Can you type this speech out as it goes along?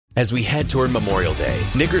As we head toward Memorial Day,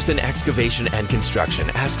 Nickerson Excavation and Construction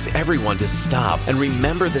asks everyone to stop and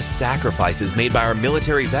remember the sacrifices made by our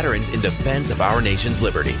military veterans in defense of our nation's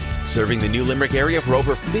liberty. Serving the New Limerick area for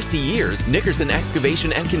over 50 years, Nickerson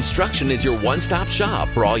Excavation and Construction is your one-stop shop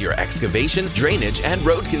for all your excavation, drainage, and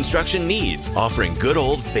road construction needs, offering good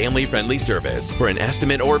old family-friendly service. For an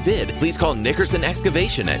estimate or bid, please call Nickerson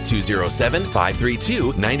Excavation at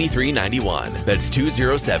 207-532-9391. That's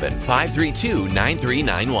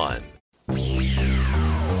 207-532-9391.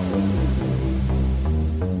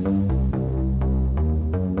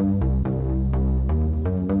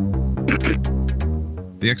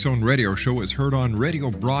 The X-Zone Radio Show is heard on radio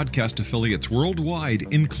broadcast affiliates worldwide,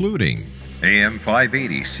 including AM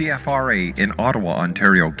 580 CFRA in Ottawa,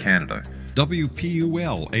 Ontario, Canada.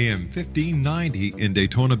 WPUL AM 1590 in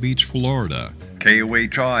Daytona Beach, Florida.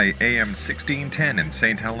 KOHI AM 1610 in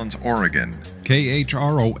St. Helens, Oregon.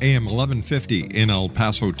 KHRO AM 1150 in El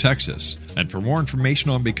Paso, Texas. And for more information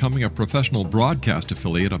on becoming a professional broadcast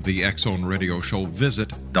affiliate of the X-Zone Radio Show, visit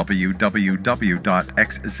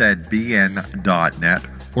www.xzbn.net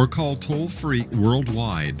or call toll-free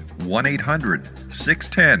worldwide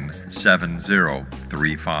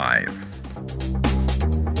 1-800-610-7035.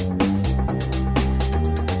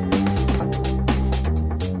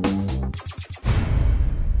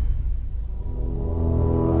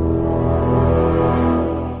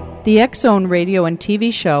 The X-Zone radio and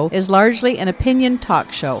TV show is largely an opinion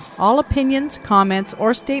talk show. All opinions, comments,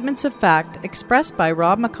 or statements of fact expressed by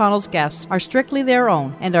Rob McConnell's guests are strictly their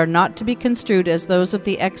own and are not to be construed as those of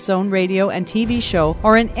the X-Zone radio and TV show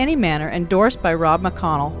or in any manner endorsed by Rob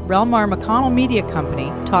McConnell, Relmar McConnell Media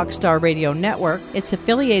Company, Talkstar Radio Network, its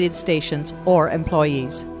affiliated stations, or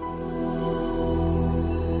employees.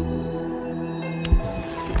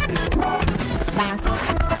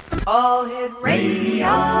 All Hit Radio.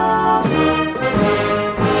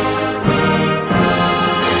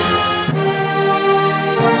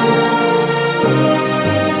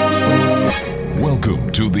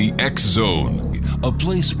 Welcome to the X-Zone, a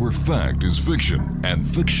place where fact is fiction and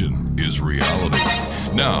fiction is reality.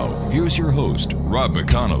 Now, here's your host, Rob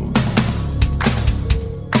McConnell.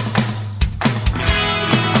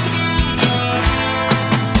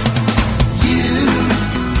 You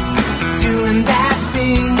doing that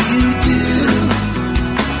thing you do,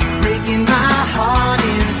 breaking my heart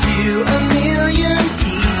into a million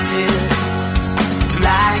pieces,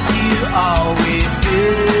 like you always do.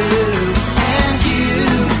 And you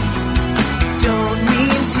don't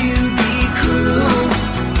mean to be cruel,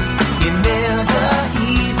 you never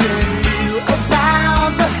even knew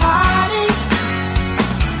about the heartache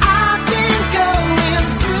I've been going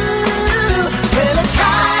through. Well, I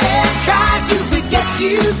try to forget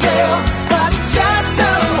you, girl, but it's just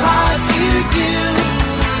so hard to do.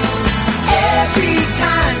 Every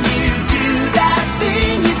time you do that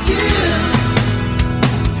thing you do.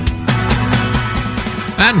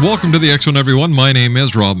 And welcome to the X-Zone, everyone. My name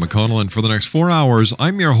is Rob McConnell, and for the next 4 hours,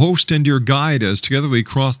 I'm your host and your guide as together we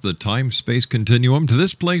cross the time-space continuum to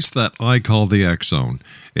this place that I call the X-Zone.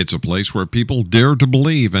 It's a place where people dare to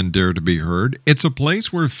believe and dare to be heard. It's a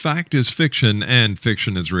place where fact is fiction and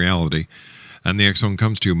fiction is reality. And the X-Zone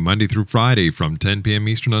comes to you Monday through Friday from 10 p.m.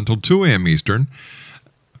 Eastern until 2 a.m. Eastern,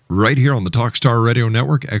 right here on the Talkstar Radio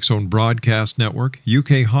Network, X-Zone Broadcast Network,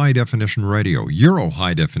 UK High Definition Radio, Euro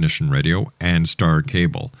High Definition Radio, and Star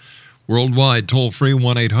Cable. Worldwide, toll-free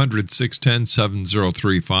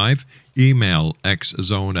 1-800-610-7035. Email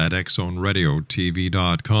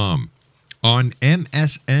xzone@xzoneradiotv.com. On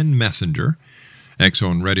MSN Messenger,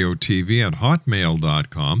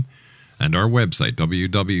 xzoneradiotv@hotmail.com. and our website,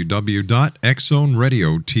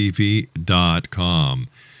 www.xzoneradiotv.com.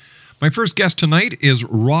 My first guest tonight is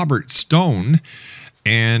Robert Stone,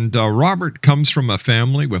 and Robert comes from a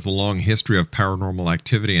family with a long history of paranormal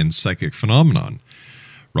activity and psychic phenomenon.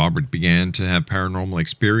 Robert began to have paranormal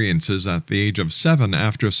experiences at the age of 7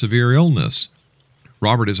 after a severe illness.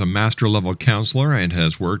 Robert is a master-level counselor and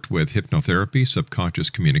has worked with hypnotherapy,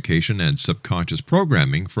 subconscious communication, and subconscious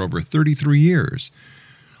programming for over 33 years.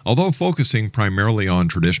 Although focusing primarily on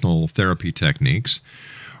traditional therapy techniques,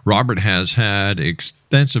 Robert has had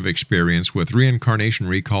extensive experience with reincarnation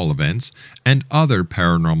recall events and other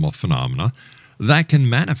paranormal phenomena that can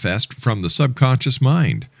manifest from the subconscious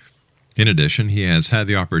mind. In addition, he has had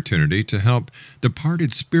the opportunity to help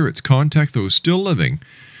departed spirits contact those still living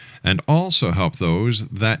and also help those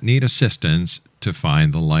that need assistance to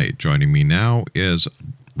find the light. Joining me now is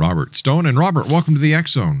Robert Stone. And Robert, welcome to the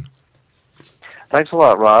X-Zone. Thanks a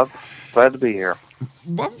lot, Rob. Glad to be here.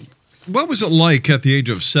 What was it like at the age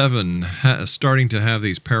of 7 starting to have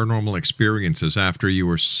these paranormal experiences after you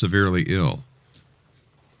were severely ill?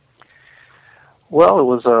 Well, it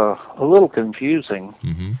was a little confusing.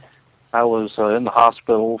 Mm-hmm. I was in the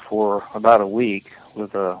hospital for about a week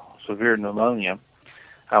with a severe pneumonia.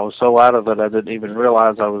 I was so out of it I didn't even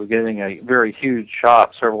realize I was getting a very huge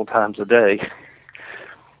shot several times a day.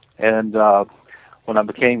 And when I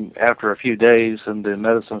became, after a few days and the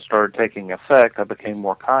medicine started taking effect, I became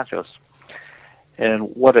more conscious.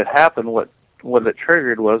 And what had happened, what it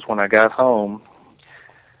triggered was when I got home,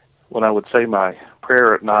 when I would say my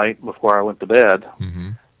prayer at night before I went to bed, Mm-hmm.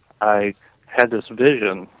 I had this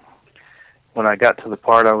vision. When I got to the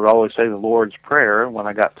part, I would always say the Lord's Prayer. When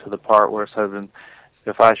I got to the part where it said,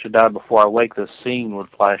 if I should die before I wake, this scene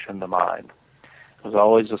would flash into mind. It was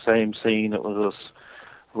always the same scene. It was this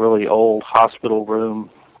really old hospital room.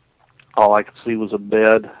 All I could see was a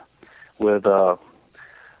bed with the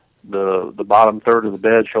bottom third of the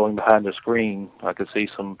bed showing behind the screen. I could see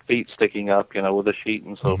some feet sticking up, with a sheet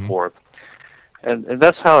and so forth. And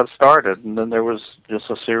that's how it started. And then there was just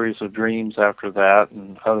a series of dreams after that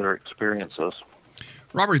and other experiences.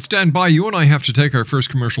 Robert, stand by. You and I have to take our first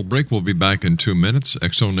commercial break. We'll be back in 2 minutes.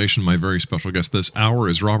 X-Zone Nation, my very special guest this hour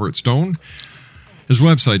is Robert Stone. His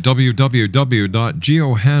website,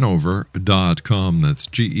 www.geohanover.com. That's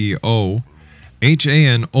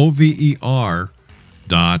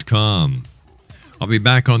GeoHanover.com. I'll be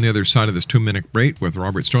back on the other side of this 2-minute break with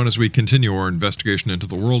Robert Stone as we continue our investigation into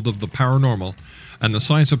the world of the paranormal and the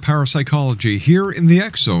science of parapsychology here in the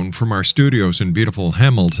X-Zone from our studios in beautiful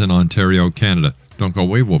Hamilton, Ontario, Canada. Don't go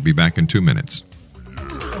away. We'll be back in 2 minutes.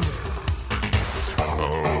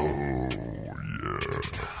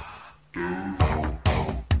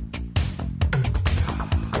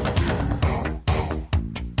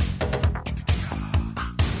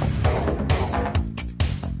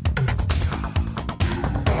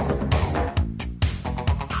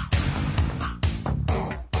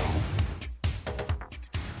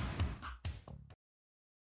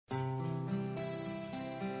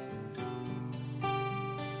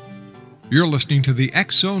 You're listening to the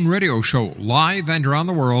X-Zone Radio Show, live and around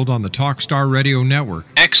the world on the Talkstar Radio Network,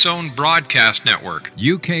 X-Zone Broadcast Network,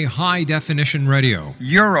 UK High Definition Radio,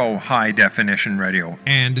 Euro High Definition Radio,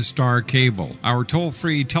 and Star Cable. Our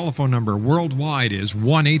toll-free telephone number worldwide is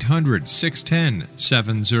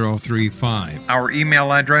 1-800-610-7035. Our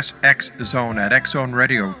email address,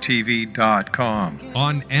 xzone@xzoneradiotv.com.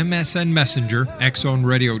 On MSN Messenger,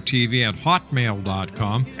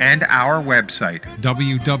 xzoneradiotv@hotmail.com. And our website,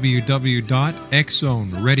 www.xzoneradiotv.com.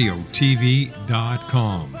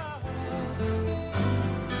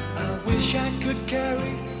 I wish I could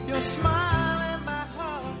carry your smile in my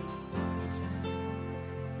heart.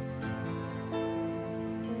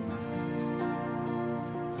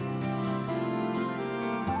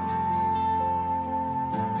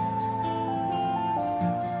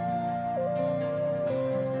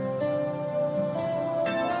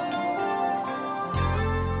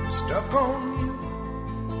 Stuck on you.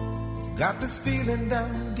 Got this feeling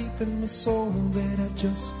down deep in my soul that I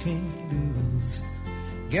just can't lose.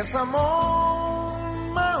 Guess I'm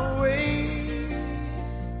on my way.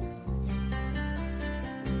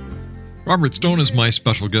 Robert Stone is my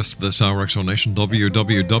special guest this hour, X-Zone Nation,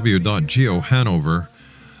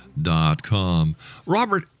 www.geohanover.com.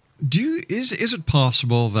 Robert, is it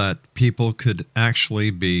possible that people could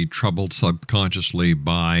actually be troubled subconsciously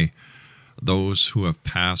by those who have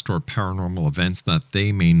passed or paranormal events that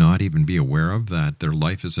they may not even be aware of, that their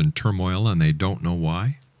life is in turmoil and they don't know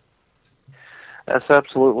why? That's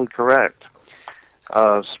absolutely correct.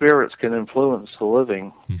 Spirits can influence the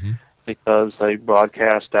living because they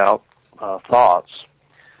broadcast out thoughts.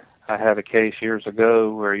 I had a case years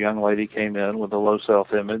ago where a young lady came in with a low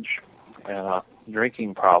self-image and a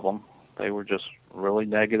drinking problem. They were just really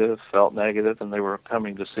negative, felt negative, and they were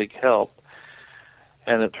coming to seek help.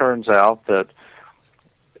 And it turns out that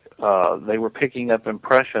they were picking up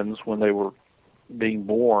impressions when they were being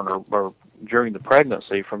born or during the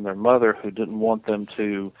pregnancy from their mother, who didn't want them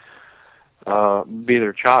to be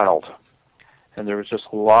their child. And there was just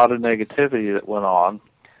a lot of negativity that went on.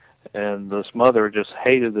 And this mother just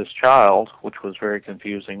hated this child, which was very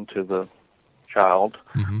confusing to the child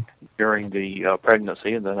during the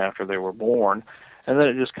pregnancy and then after they were born. And then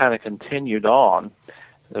it just kind of continued on.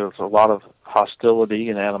 There was a lot of hostility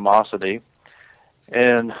and animosity.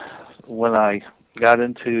 And when I got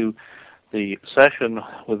into the session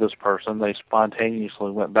with this person, they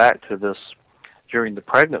spontaneously went back to this during the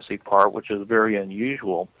pregnancy part, which is very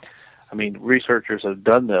unusual. I mean, researchers have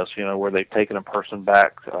done this, where they've taken a person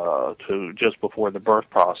back to just before the birth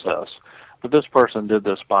process. But this person did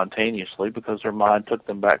this spontaneously because their mind took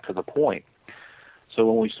them back to the point. So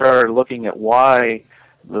when we started looking at why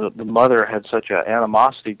the mother had such an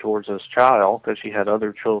animosity towards this child because she had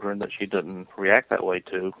other children that she didn't react that way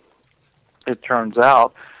to. It turns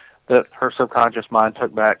out that her subconscious mind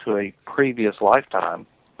took back to a previous lifetime.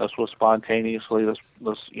 This was spontaneously.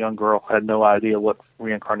 This young girl had no idea what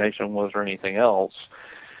reincarnation was or anything else.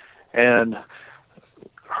 And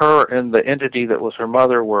her and the entity that was her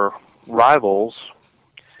mother were rivals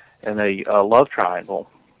in a love triangle.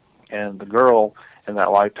 And the girl in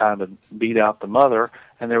that lifetime had beat out the mother,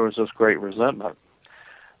 and there was this great resentment.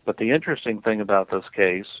 But the interesting thing about this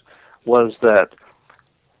case was that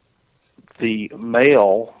the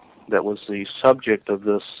male that was the subject of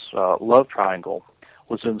this love triangle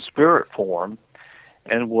was in spirit form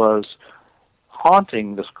and was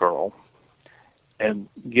haunting this girl and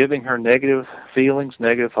giving her negative feelings,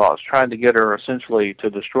 negative thoughts, trying to get her essentially to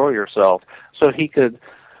destroy herself so he could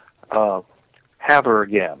have her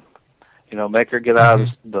again. You know, make her get out of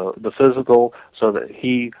the physical so that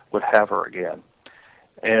he would have her again.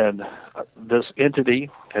 And this entity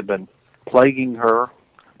had been plaguing her.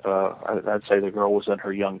 I'd say the girl was in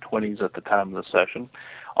her young 20s at the time of the session,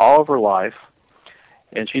 all of her life.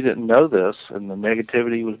 And she didn't know this, and the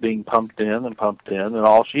negativity was being pumped in, and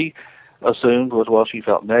all she assumed was, well, she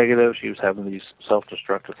felt negative, she was having these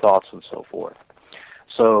self-destructive thoughts and so forth.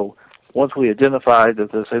 So once we identified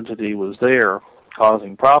that this entity was there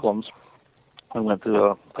causing problems, we went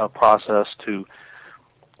through a process to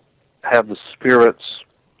have the spirits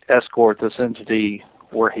escort this entity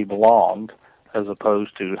where he belonged, as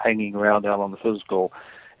opposed to hanging around down on the physical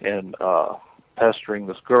and pestering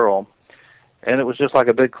this girl. And it was just like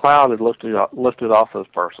a big cloud had lifted off this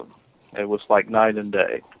person. It was like night and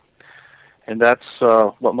day. And that's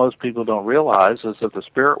what most people don't realize, is that the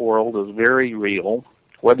spirit world is very real,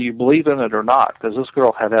 whether you believe in it or not, because this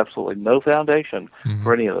girl had absolutely no foundation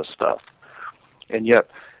for any of this stuff. And yet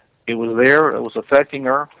it was there, it was affecting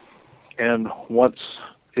her, and once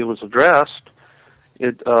it was addressed,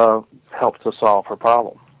 it helped to solve her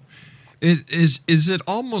problem. Is it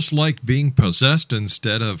almost like being possessed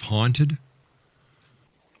instead of haunted?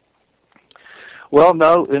 Well,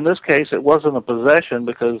 no, in this case it wasn't a possession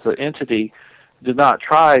because the entity did not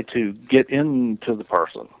try to get into the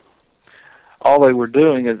person. All they were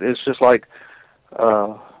doing is it's just like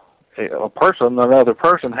another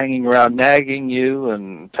person hanging around nagging you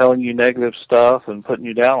and telling you negative stuff and putting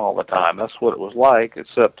you down all the time. That's what it was like,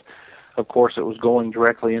 except, of course, it was going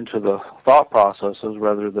directly into the thought processes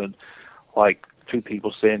rather than like two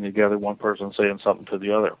people standing together, one person saying something to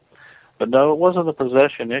the other. But no, it wasn't a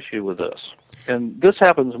possession issue with this. And this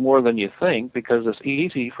happens more than you think because it's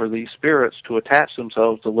easy for these spirits to attach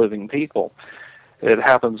themselves to living people. It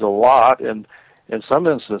happens a lot, and in some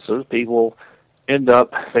instances, people end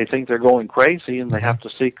up, they think they're going crazy and they have to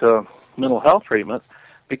seek mental health treatment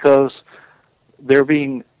because they're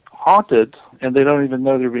being haunted and they don't even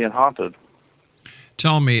know they're being haunted.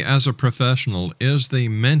 Tell me, as a professional, is the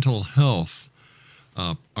mental health,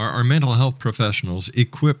 are mental health professionals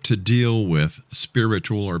equipped to deal with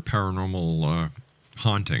spiritual or paranormal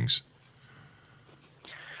hauntings?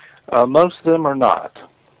 Most of them are not.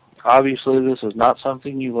 Obviously, this is not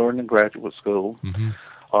something you learn in graduate school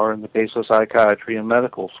or in the case of psychiatry in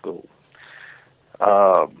medical school.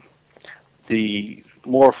 The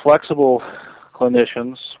more flexible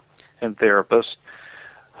clinicians and therapists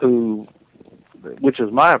which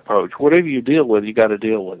is my approach, whatever you deal with, you got to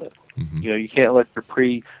deal with it. You know, you can't let your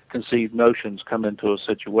preconceived notions come into a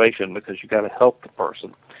situation because you got to help the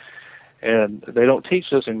person. And they don't teach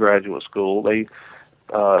this in graduate school. They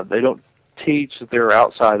don't teach that there are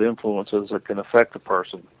outside influences that can affect the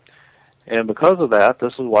person. And because of that,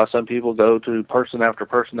 this is why some people go to person after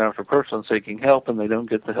person after person seeking help, and they don't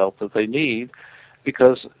get the help that they need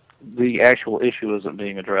because the actual issue isn't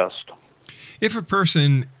being addressed. If a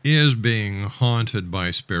person is being haunted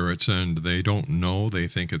by spirits and they don't know, they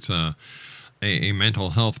think it's a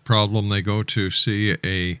mental health problem, they go to see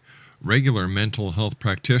a regular mental health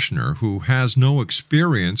practitioner who has no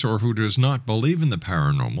experience or who does not believe in the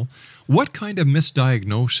paranormal, what kind of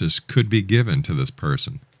misdiagnosis could be given to this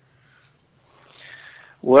person?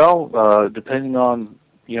 Well, depending on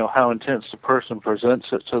how intense the person presents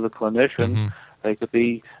it to the clinician, they could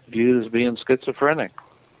be viewed as being schizophrenic.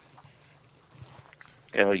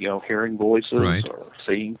 Hearing voices or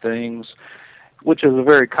seeing things, which is a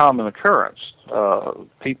very common occurrence.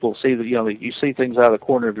 People see that you see things out of the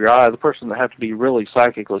corner of your eye. The person that have to be really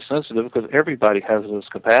psychically sensitive because everybody has this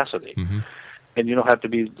capacity, and you don't have to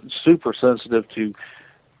be super sensitive to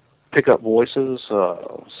pick up voices,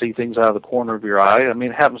 see things out of the corner of your eye. I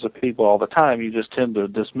mean, it happens to people all the time. You just tend to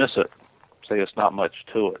dismiss it, say it's not much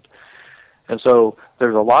to it. And so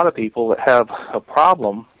there's a lot of people that have a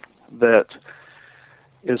problem that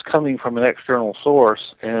is coming from an external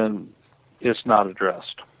source, and it's not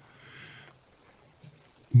addressed.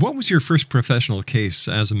 What was your first professional case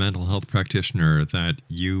as a mental health practitioner that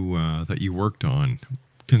you worked on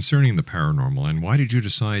concerning the paranormal, and why did you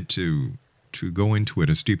decide to go into it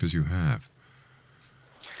as deep as you have?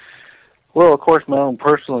 Well, of course, my own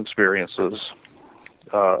personal experiences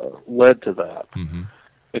led to that. Mm-hmm.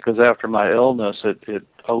 Because after my illness, it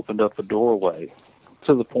opened up a doorway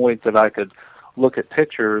to the point that I could look at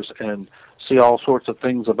pictures and see all sorts of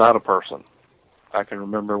things about a person. I can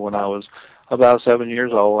remember when I was about 7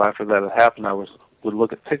 years old, after that had happened, I would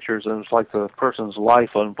look at pictures, and it was like the person's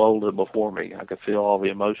life unfolded before me. I could feel all the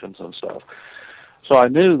emotions and stuff. So I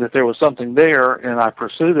knew that there was something there, and I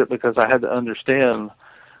pursued it because I had to understand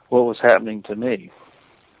what was happening to me.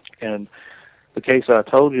 And the case I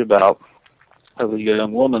told you about of the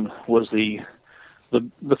young woman was the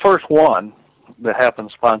first one that happened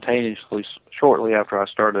spontaneously shortly after I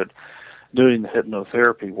started doing the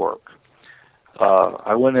hypnotherapy work.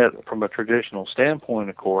 I went at it from a traditional standpoint,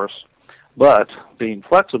 of course, but being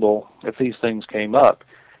flexible if these things came up.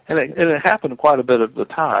 And it happened quite a bit of the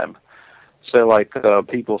time. So like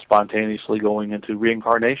people spontaneously going into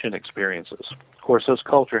reincarnation experiences. Of course, this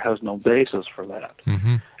culture has no basis for that.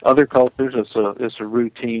 Mm-hmm. Other cultures, it's a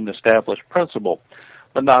routine, established principle,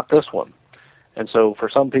 but not this one. And so for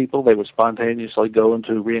some people, they would spontaneously go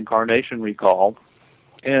into reincarnation recall.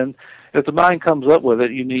 And if the mind comes up with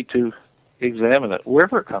it, you need to examine it,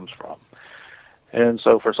 wherever it comes from. And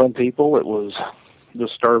so for some people, it was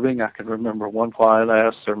disturbing. I can remember one client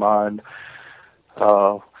asked their mind,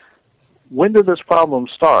 when did this problem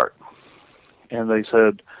start? And they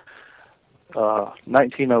said,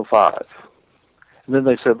 1905. And then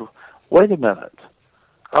they said, wait a minute,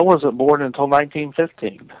 I wasn't born until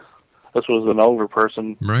 1915. This was an older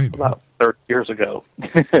person, right, about 30 years ago.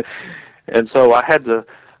 And so I had to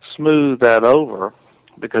smooth that over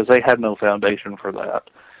because they had no foundation for that.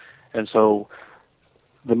 And so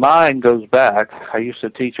the mind goes back. I used to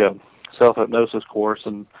teach a self-hypnosis course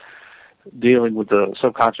and dealing with the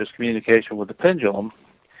subconscious communication with the pendulum.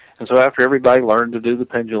 And so after everybody learned to do the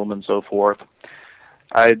pendulum and so forth,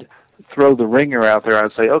 I'd throw the ringer out there.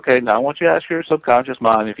 I'd say, okay, now I want you to ask your subconscious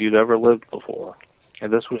mind if you'd ever lived before.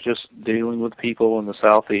 And this was just dealing with people in the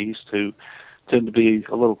Southeast who tend to be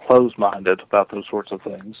a little closed-minded about those sorts of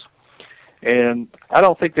things. And I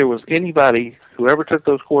don't think there was anybody who ever took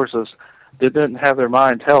those courses that didn't have their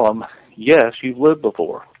mind tell them, yes, you've lived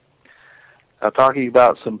before. I'm talking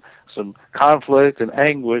about some conflict and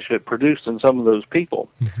anguish it produced in some of those people.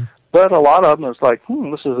 Mm-hmm. But a lot of them, it's like,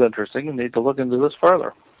 this is interesting. You need to look into this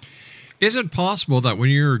further. Is it possible that when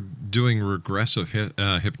you're doing regressive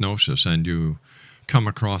hypnosis and you come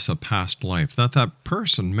across a past life, that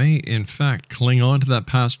person may, in fact, cling on to that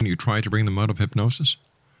past and you try to bring them out of hypnosis?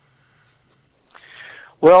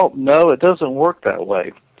 Well, no, it doesn't work that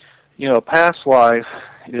way. Past life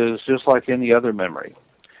is just like any other memory.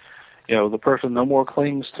 The person no more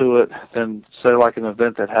clings to it than, say, like an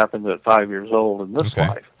event that happened at 5 years old in this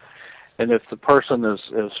life. And if the person is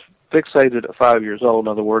fixated at 5 years old,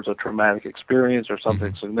 in other words, a traumatic experience or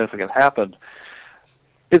something significant happened,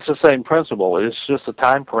 it's the same principle. It's just the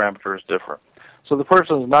time parameter is different. So the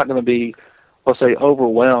person is not going to be, let's say,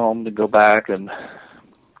 overwhelmed and go back and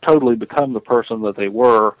totally become the person that they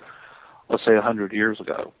were, let's say, 100 years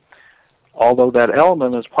ago. Although that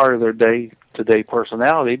element is part of their day-to-day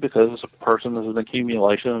personality because a person is an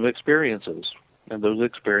accumulation of experiences, and those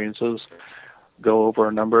experiences go over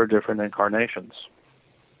a number of different incarnations.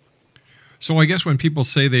 So I guess when people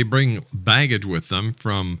say they bring baggage with them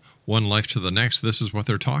from one life to the next, this is what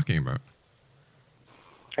they're talking about.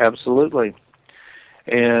 Absolutely.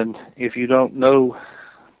 And if you don't know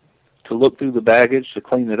to look through the baggage to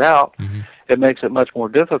clean it out, it makes it much more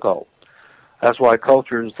difficult. That's why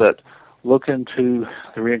cultures that look into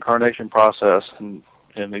the reincarnation process and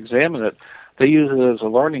examine it, they use it as a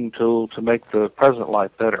learning tool to make the present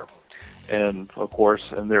life better. And, of course,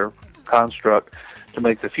 in their construct, to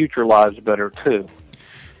make the future lives better, too.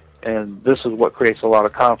 And this is what creates a lot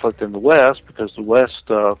of conflict in the West, because the West,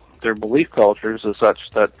 their belief cultures is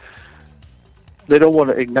such that they don't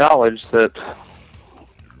want to acknowledge that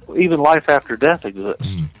even life after death exists,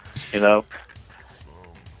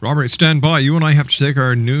 Robert, stand by. You and I have to take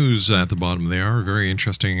our news at the bottom of the hour. A very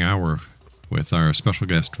interesting hour with our special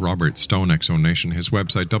guest, Robert Stone, X-Zone Nation. His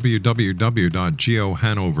website,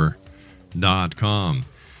 www.geohanover.com.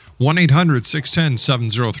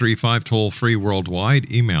 1-800-610-7035, toll-free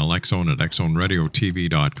worldwide. Email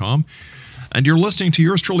xzone@xzoneradiotv.com. And you're listening to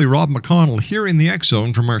yours truly, Rob McConnell, here in the X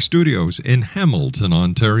Zone from our studios in Hamilton,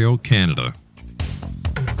 Ontario, Canada.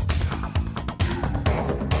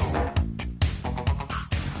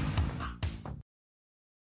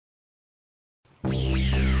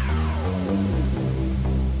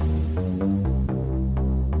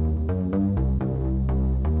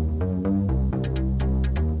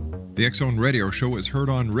 The X Zone Radio Show is heard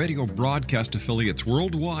on radio broadcast affiliates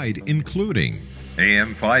worldwide, including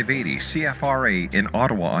AM 580 CFRA in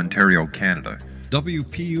Ottawa, Ontario, Canada.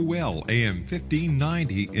 WPUL AM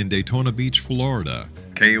 1590 in Daytona Beach, Florida.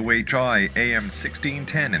 KOHI AM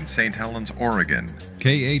 1610 in St. Helens, Oregon.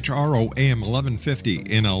 KHRO AM 1150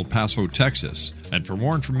 in El Paso, Texas. And for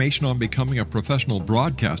more information on becoming a professional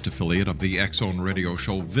broadcast affiliate of the X Zone Radio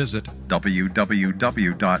Show, visit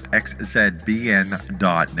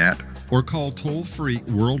www.xzbn.net or call toll-free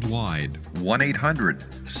worldwide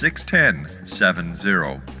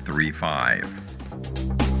 1-800-610-7035.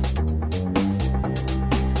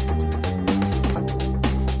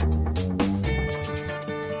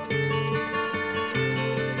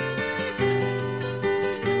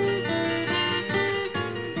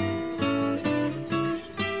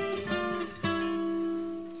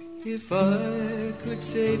 If I could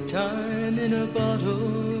save time in a bottle,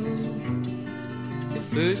 the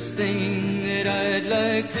first thing that I'd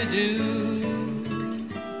like to do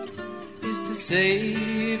is to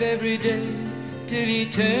save every day till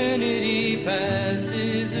eternity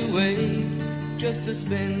passes away, just to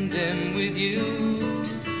spend them with you.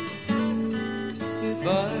 If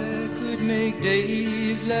I could make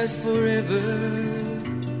days last forever,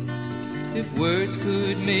 if words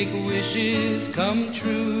could make wishes come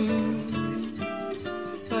true,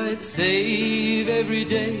 I'd save every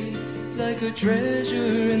day like a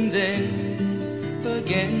treasure, and then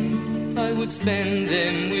again I would spend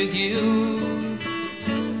them with you.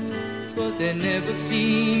 But there never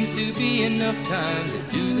seems to be enough time to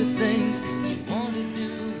do the things you want to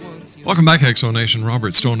do once you... Welcome back, X Zone Nation.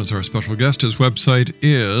 Robert Stone is our special guest. His website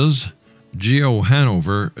is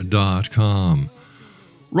geohanover.com.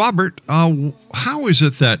 Robert, how is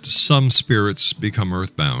it that some spirits become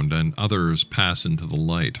earthbound and others pass into the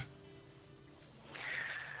light?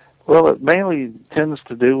 Well, it mainly tends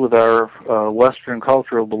to do with our Western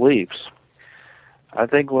cultural beliefs. I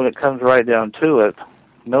think when it comes right down to it,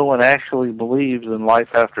 no one actually believes in life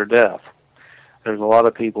after death. There's a lot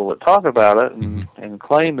of people that talk about it and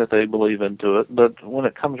claim that they believe into it, but when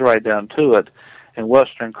it comes right down to it, in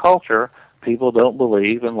Western culture, people don't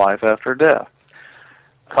believe in life after death.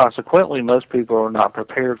 Consequently, most people are not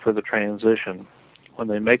prepared for the transition. When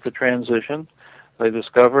they make the transition, they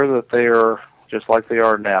discover that they are just like they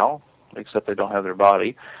are now, except they don't have their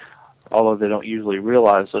body, although they don't usually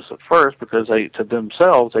realize this at first because to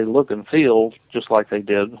themselves, they look and feel just like they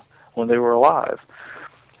did when they were alive.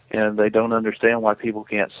 And they don't understand why people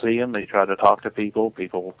can't see them. They try to talk to people.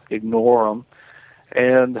 People ignore them.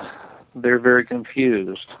 And they're very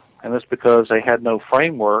confused. And it's because they had no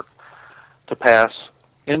framework to pass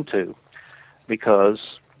into, because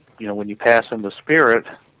when you pass into spirit,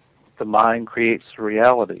 the mind creates the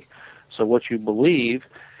reality. So what you believe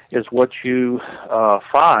is what you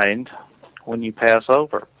find when you pass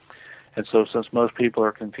over. And so since most people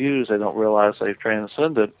are confused, they don't realize they've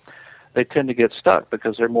transcended, they tend to get stuck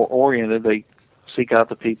because they're more oriented. They seek out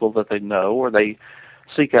the people that they know, or they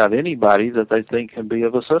seek out anybody that they think can be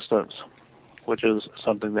of assistance, which is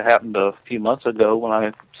something that happened a few months ago when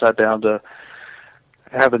I sat down to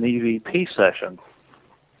have an EVP session.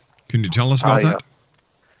 Can you tell us about that?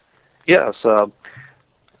 Yes.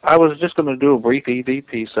 I was just going to do a brief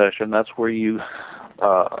EVP session. That's where you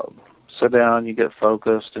sit down, you get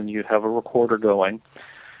focused, and you have a recorder going.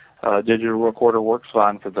 Digital recorder works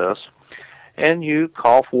fine for this. And you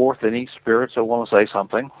call forth any spirits that want to say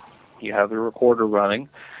something. You have the recorder running.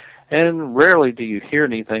 And rarely do you hear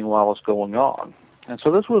anything while it's going on. And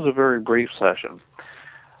so this was a very brief session.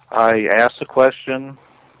 I asked a question,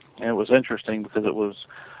 and it was interesting because it was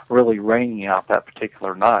really raining out that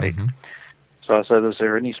particular night. So I said, is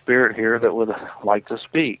there any spirit here that would like to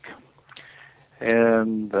speak?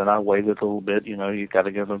 And then I waited a little bit. You've got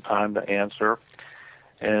to give them time to answer.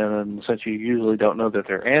 And since you usually don't know that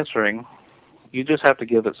they're answering, you just have to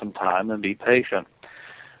give it some time and be patient.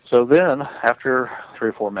 So then, after 3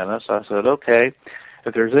 or 4 minutes, I said, okay,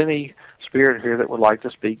 if there's any spirit here that would like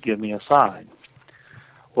to speak, give me a sign.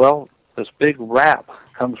 Well, this big rap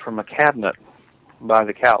comes from a cabinet by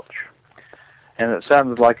the couch, and it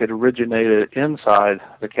sounded like it originated inside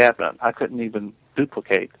the cabinet. I couldn't even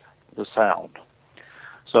duplicate the sound.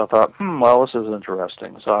 So I thought, well, this is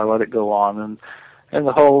interesting. So I let it go on, and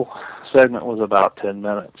the whole segment was about 10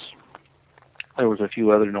 minutes. there was a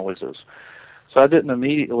few other noises. So I didn't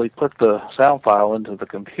immediately put the sound file into the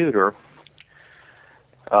computer,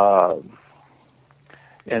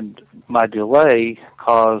 and my delay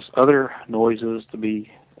caused other noises to be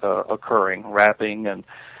occurring, rapping, and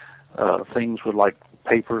things would, like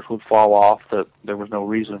papers would fall off that there was no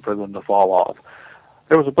reason for them to fall off.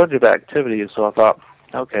 There was a bunch of activity, so I thought,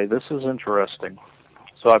 okay, this is interesting.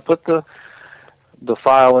 So I put the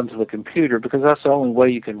file into the computer, because that's the only way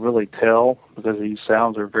you can really tell, because these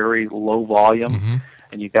sounds are very low volume,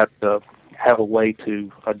 and you got to have a way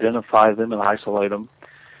to identify them and isolate them.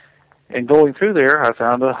 And going through there, I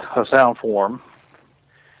found a sound form,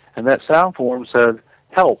 and that sound form said,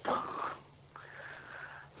 help.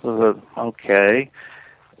 So I said, okay.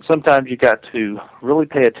 Sometimes you got to really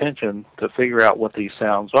pay attention to figure out what these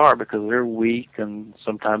sounds are, because they're weak and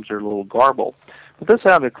sometimes they're a little garbled. But this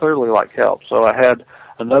sounded clearly like help. So I had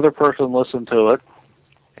another person listen to it,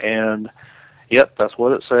 and yep, that's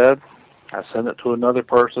what it said. I sent it to another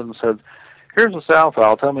person and said, here's a sound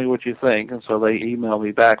file, tell me what you think. And so they emailed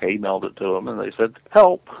me back. I emailed it to them, and they said,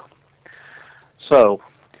 help. So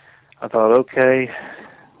I thought, okay,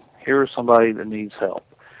 here's somebody that needs help.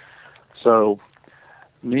 So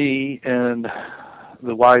me and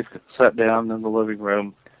the wife sat down in the living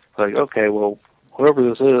room, like, okay, well, whoever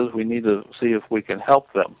this is, we need to see if we can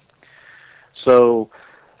help them. So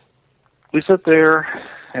we sit there,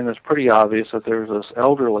 and it's pretty obvious that there's this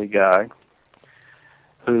elderly guy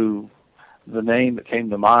who, the name that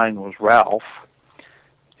came to mind was Ralph,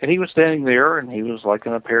 and he was standing there, and he was like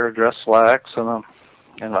in a pair of dress slacks and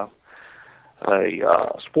a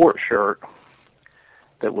sports shirt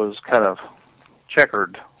that was kind of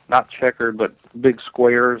checkered, not checkered, but big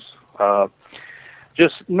squares,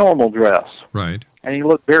 just normal dress. Right. And he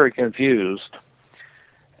looked very confused.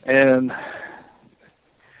 And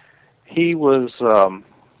he was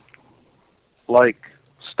like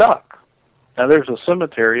stuck. Now there's a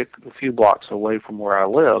cemetery a few blocks away from where I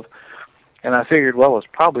live, and I figured, well, it's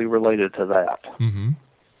probably related to that. Mm-hmm.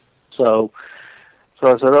 So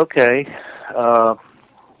I said, okay,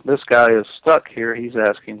 this guy is stuck here. He's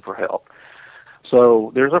asking for help.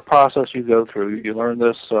 So there's a process you go through. You learn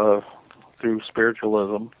this through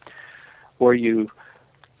spiritualism, where you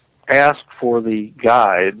ask for the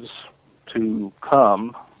guides to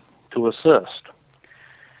come to assist.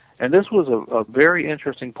 And this was a very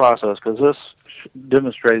interesting process, because this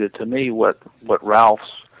demonstrated to me what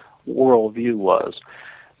Ralph's worldview was.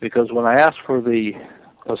 Because when I asked for the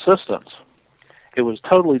assistance, it was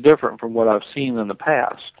totally different from what I've seen in the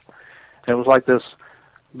past. And it was like this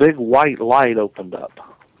big white light opened up,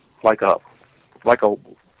 like a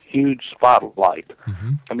huge spotlight.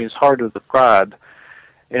 Mm-hmm. I mean, it's hard to describe.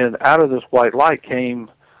 And out of this white light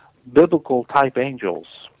came biblical type angels.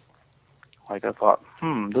 Like, I thought,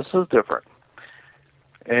 this is different.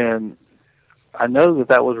 And I know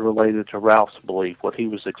that was related to Ralph's belief, what he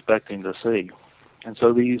was expecting to see. And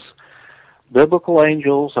so these biblical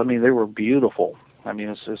angels, I mean, they were beautiful. I mean,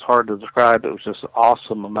 it's hard to describe. It was just an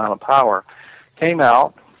awesome amount of power. Came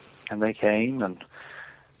out, and they came, and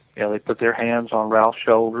they put their hands on Ralph's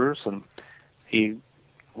shoulders, and he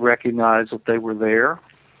recognized that they were there.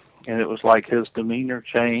 And it was like his demeanor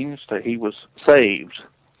changed, that he was saved.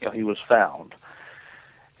 He was found.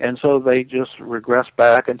 And so they just regressed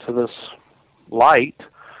back into this light,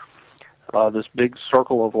 this big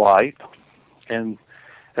circle of light. And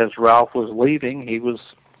as Ralph was leaving, he was,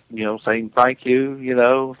 saying, thank you,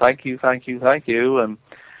 thank you, thank you, thank you. And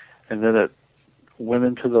then it went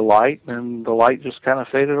into the light, and the light just kind of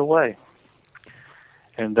faded away.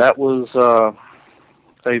 And that was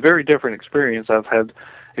a very different experience. I've had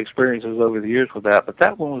experiences over the years with that, but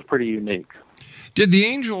that one was pretty unique. Did the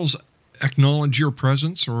angels acknowledge your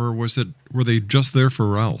presence, or were they just there for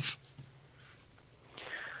Ralph?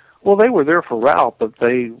 Well, they were there for Ralph, but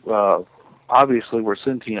they obviously were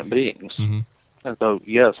sentient beings. Mm-hmm. And so,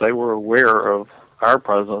 yes, they were aware of our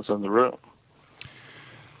presence in the room.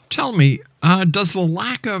 Tell me, does the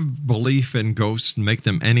lack of belief in ghosts make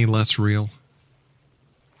them any less real?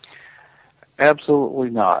 Absolutely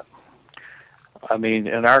not. I mean,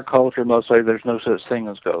 in our culture, most say there's no such thing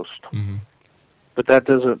as ghosts. Mm-hmm. But that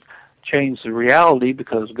doesn't change the reality,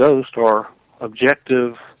 because ghosts are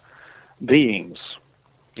objective beings.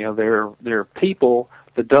 They're people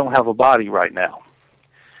that don't have a body right now.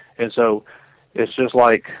 And so it's just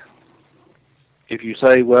like if you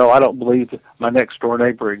say, well, I don't believe my next door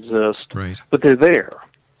neighbor exists, right, but they're there.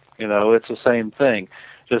 It's the same thing.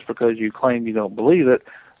 Just because you claim you don't believe it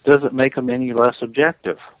doesn't make them any less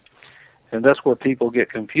objective. And that's where people get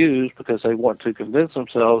confused, because they want to convince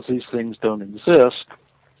themselves these things don't exist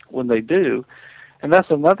when they do. And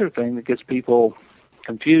that's another thing that gets people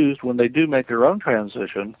confused when they do make their own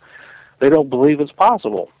transition. They don't believe it's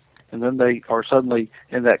possible. And then they are suddenly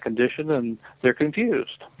in that condition and they're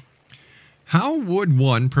confused. How would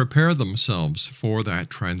one prepare themselves for that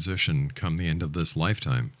transition come the end of this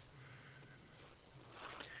lifetime?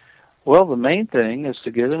 Well, the main thing is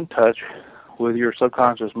to get in touch with your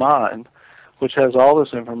subconscious mind, which has all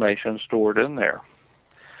this information stored in there.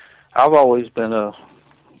 I've always been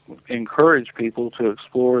encourage people to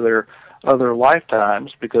explore their other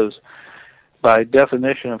lifetimes, because by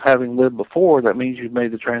definition of having lived before, that means you've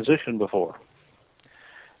made the transition before.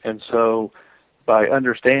 And so by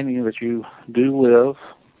understanding that you do live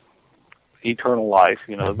eternal life,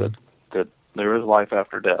 that there is life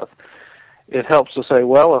after death, it helps to say,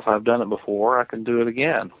 well, if I've done it before, I can do it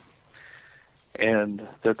again. And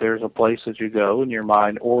that there's a place that you go and your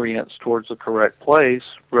mind orients towards the correct place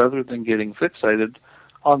rather than getting fixated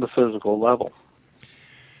on the physical level.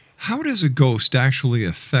 How does a ghost actually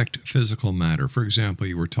affect physical matter? For example,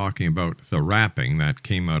 you were talking about the wrapping that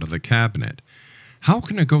came out of the cabinet. How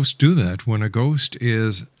can a ghost do that when a ghost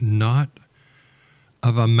is not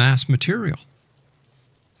of a mass material?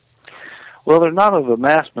 Well, they're not of a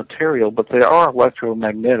mass material, but they are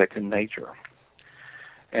electromagnetic in nature.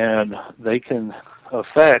 And they can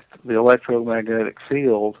affect the electromagnetic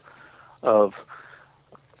field of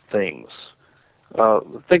things.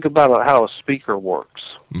 Think about how a speaker works.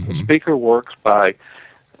 Mm-hmm. The speaker works by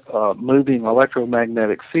moving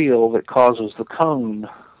electromagnetic field that causes the cone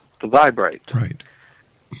to vibrate. Right.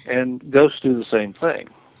 And ghosts do the same thing.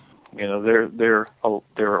 Their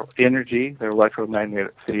energy, their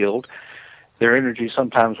electromagnetic field, their energy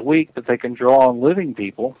sometimes weak, but they can draw on living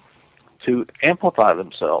people to amplify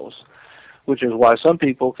themselves, which is why some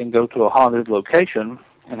people can go to a haunted location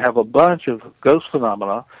and have a bunch of ghost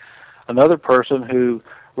phenomena. Another person who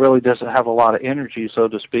really doesn't have a lot of energy, so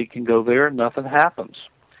to speak, can go there and nothing happens.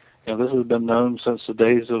 This has been known since the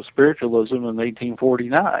days of spiritualism in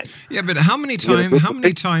 1849. Yeah, but how many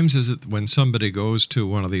times is it when somebody goes to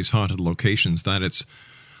one of these haunted locations that it's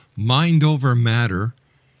mind over matter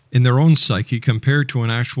in their own psyche compared to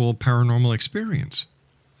an actual paranormal experience?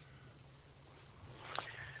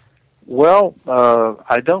 Well,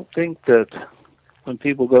 I don't think that when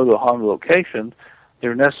people go to a haunted location,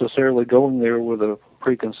 they're necessarily going there with a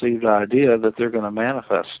preconceived idea that they're going to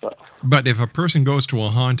manifest stuff. But if a person goes to a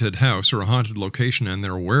haunted house or a haunted location and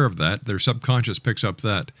they're aware of that, their subconscious picks up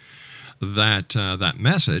that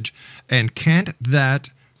message, and can't that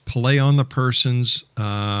play on the person's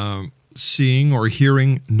seeing or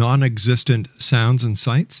hearing non-existent sounds and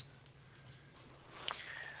sights?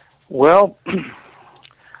 Well,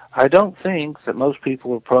 I don't think that most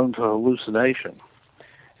people are prone to hallucination.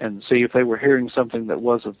 And see, if they were hearing something that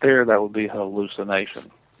wasn't there, that would be a hallucination.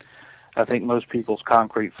 I think most people's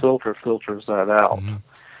concrete filter filters that out. Mm-hmm.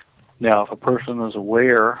 Now, if a person is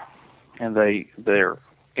aware and their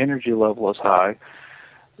energy level is high,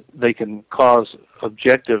 they can cause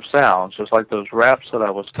objective sounds, just like those raps that I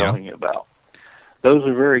was telling you about. Those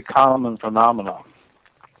are very common phenomena.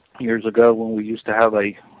 Years ago, when we used to have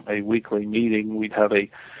a weekly meeting, we'd have a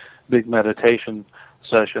big meditation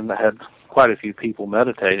session that had quite a few people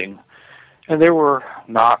meditating, and there were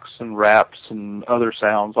knocks and raps and other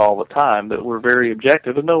sounds all the time that were very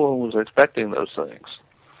objective, and no one was expecting those things.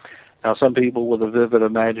 Now, some people with a vivid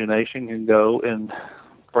imagination can go and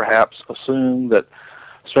perhaps assume that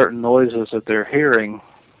certain noises that they're hearing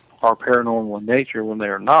are paranormal in nature when they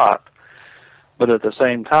are not, but at the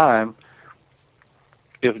same time,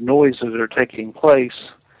 if noises are taking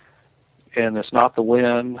place and it's not the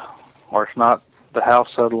wind or it's not the house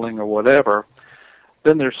settling or whatever,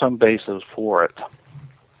 then there's some basis for it.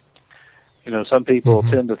 Some people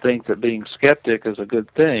tend to think that being skeptic is a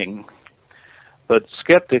good thing, but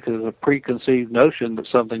skeptic is a preconceived notion that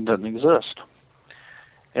something doesn't exist.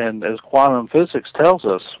 And as quantum physics tells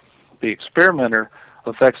us, the experimenter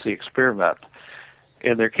affects the experiment.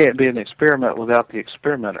 And there can't be an experiment without the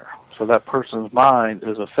experimenter. So that person's mind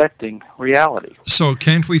is affecting reality. So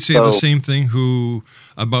can't we say the same thing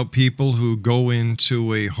about people who go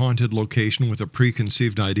into a haunted location with a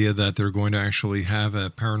preconceived idea that they're going to actually have a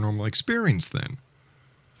paranormal experience then?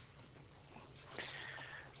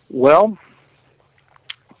 Well,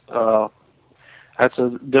 that's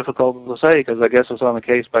difficult to say because I guess it's on a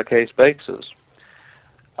case-by-case basis.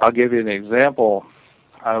 I'll give you an example.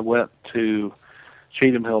 I went to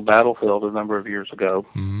Cheatham Hill Battlefield a number of years ago,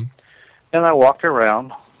 mm-hmm. and I walked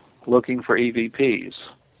around looking for EVPs.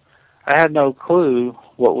 I had no clue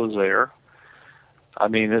what was there. I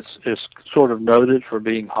mean, it's sort of noted for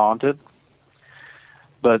being haunted,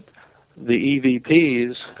 but the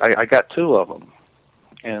EVPs, I got two of them,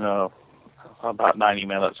 in about 90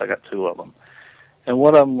 minutes. I got 2 of them. And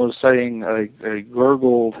one of them was saying a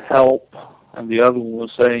gurgled help, and the other one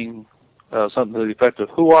was saying something to the effect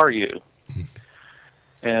of, "Who are you?"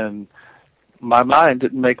 And my mind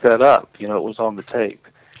didn't make that up. It was on the tape.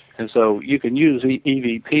 And so you can use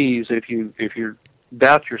EVPs if you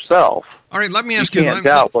doubt yourself. All right, let me ask you. You can't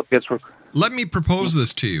doubt what gets recorded. Let me propose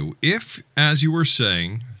this to you. If, as you were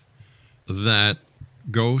saying, that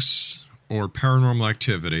ghosts or paranormal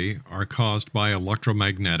activity are caused by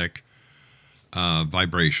electromagnetic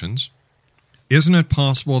vibrations, isn't it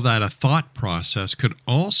possible that a thought process could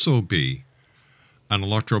also be an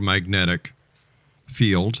electromagnetic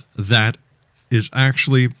field that is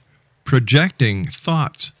actually projecting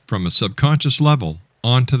thoughts from a subconscious level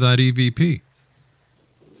onto that EVP?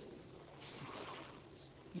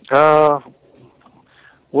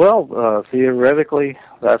 Theoretically,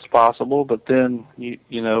 that's possible, but then,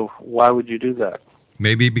 why would you do that?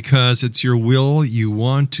 Maybe because it's your will, you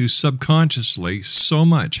want to subconsciously so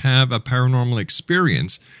much have a paranormal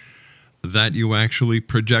experience that you actually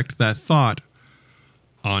project that thought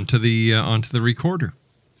onto the recorder.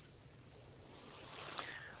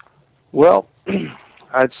 Well,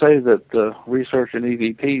 I'd say that the research in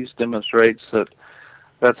EVPs demonstrates that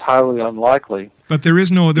that's highly unlikely. But there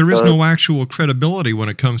is no actual credibility when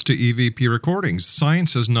it comes to EVP recordings.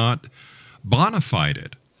 Science has not bona fide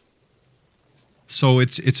it. So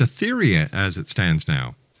it's a theory as it stands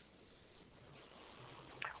now.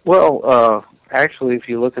 Well, actually, if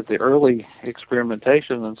you look at the early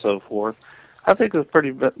experimentation and so forth, I think it's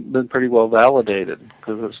been pretty well validated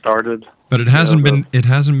because it started. But it hasn't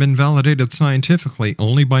been validated scientifically,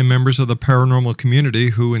 only by members of the paranormal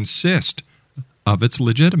community who insist of its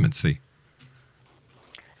legitimacy.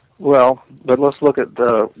 Well, but let's look at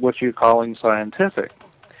what you're calling scientific.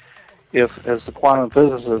 If, as the quantum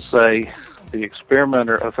physicists say, the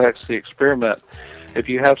experimenter affects the experiment, if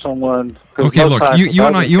you have someone... Okay, look, you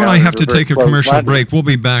and I have to take a commercial break. We'll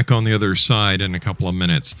be back on the other side in a couple of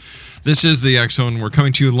minutes. This is the X Zone. We're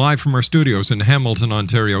coming to you live from our studios in Hamilton,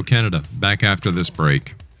 Ontario, Canada. Back after this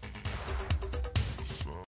break.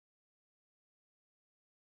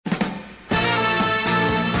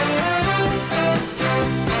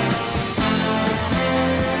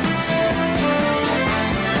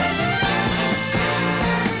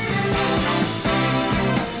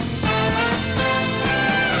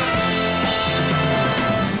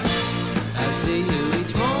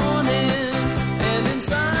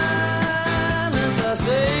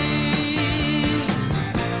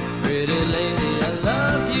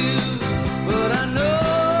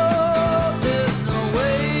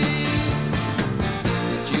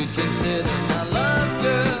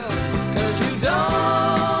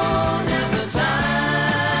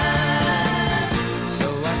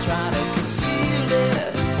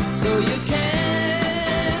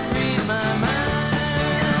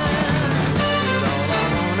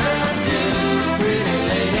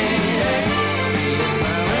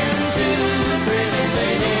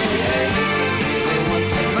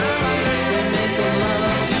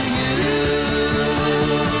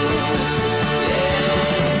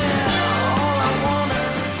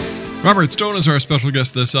 Robert Stone is our special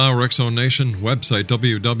guest this hour. X Zone Nation website,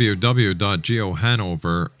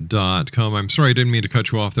 www.geohanover.com. I'm sorry I didn't mean to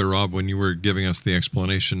cut you off there, Rob, when you were giving us the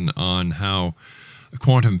explanation on how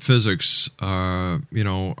quantum physics, are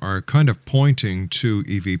kind of pointing to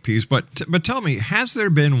EVPs. But tell me, has there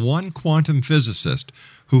been one quantum physicist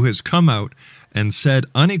who has come out and said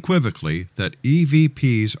unequivocally that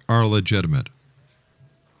EVPs are legitimate?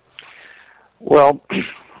 Well,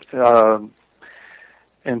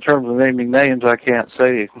 in terms of naming names, I can't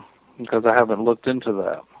say because I haven't looked into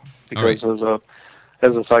that. Because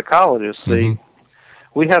as a psychologist, we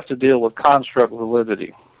have to deal with construct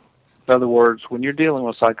validity. In other words, when you're dealing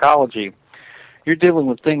with psychology, you're dealing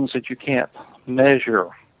with things that you can't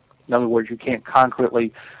measure. In other words, you can't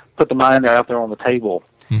concretely put the mind out there on the table.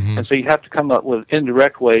 And so you have to come up with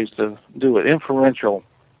indirect ways to do it, inferential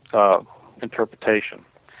interpretation.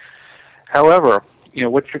 However,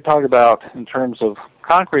 what you're talking about in terms of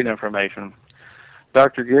concrete information,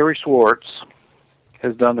 Dr. Gary Schwartz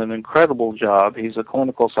has done an incredible job. He's a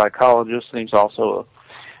clinical psychologist, and he's also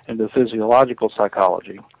into physiological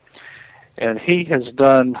psychology. And he has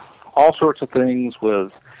done all sorts of things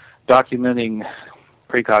with documenting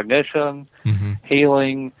precognition,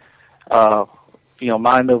 healing,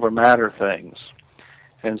 mind over matter things.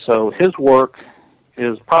 And so his work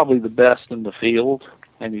is probably the best in the field,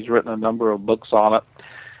 and he's written a number of books on it.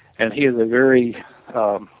 And he is a very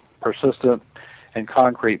persistent and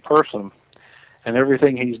concrete person. And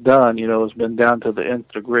everything he's done, has been down to the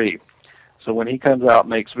nth degree. So when he comes out and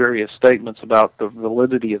makes various statements about the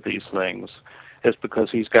validity of these things, it's because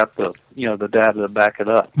he's got the data to back it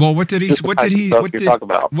up. Well, what did he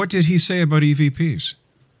say about EVPs?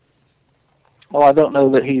 Well, I don't know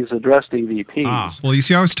that he's addressed EVPs. Well, you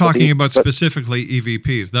see, I was talking about specifically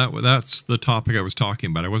EVPs. That's the topic I was talking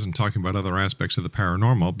about. I wasn't talking about other aspects of the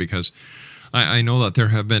paranormal, because I know that there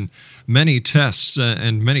have been many tests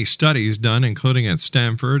and many studies done, including at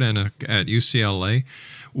Stanford and at UCLA,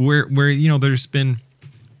 where there's been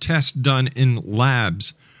tests done in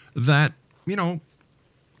labs that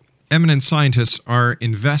eminent scientists are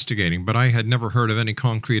investigating, but I had never heard of any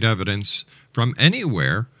concrete evidence from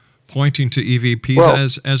anywhere pointing to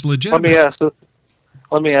EVPs as legitimate.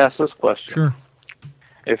 Let me ask this question. Sure.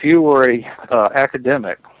 If you were a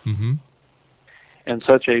academic in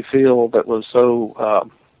such a field that was so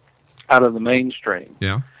out of the mainstream,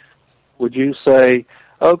 would you say,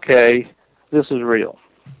 okay, this is real?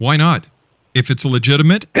 Why not? If it's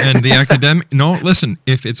legitimate and the academic... No, listen,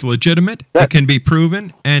 if it's legitimate, it can be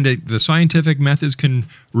proven, and the scientific methods can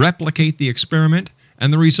replicate the experiment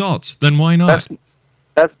and the results, then why not?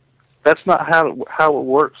 That's not how it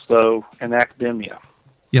works, though, in academia.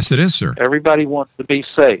 Yes, it is, sir. Everybody wants to be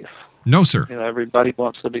safe. No, sir. Everybody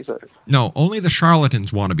wants to be safe. No, only the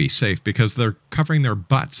charlatans want to be safe because they're covering their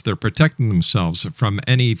butts. They're protecting themselves from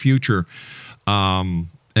any future loss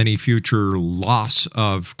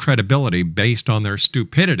of credibility based on their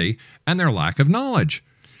stupidity and their lack of knowledge.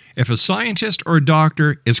 If a scientist or a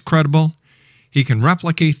doctor is credible, he can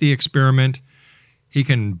replicate the experiment. He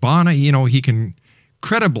can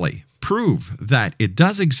credibly prove that it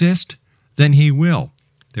does exist, then he will.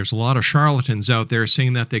 There's a lot of charlatans out there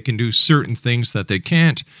saying that they can do certain things that they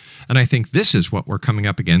can't, and I think this is what we're coming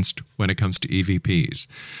up against when it comes to EVPs.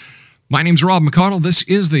 My name's Rob McConnell. This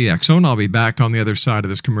is the X-Zone. I'll be back on the other side of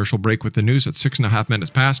this commercial break with the news at 6.5 minutes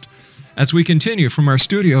past as we continue from our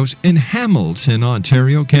studios in Hamilton,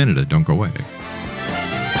 Ontario, Canada. Don't go away.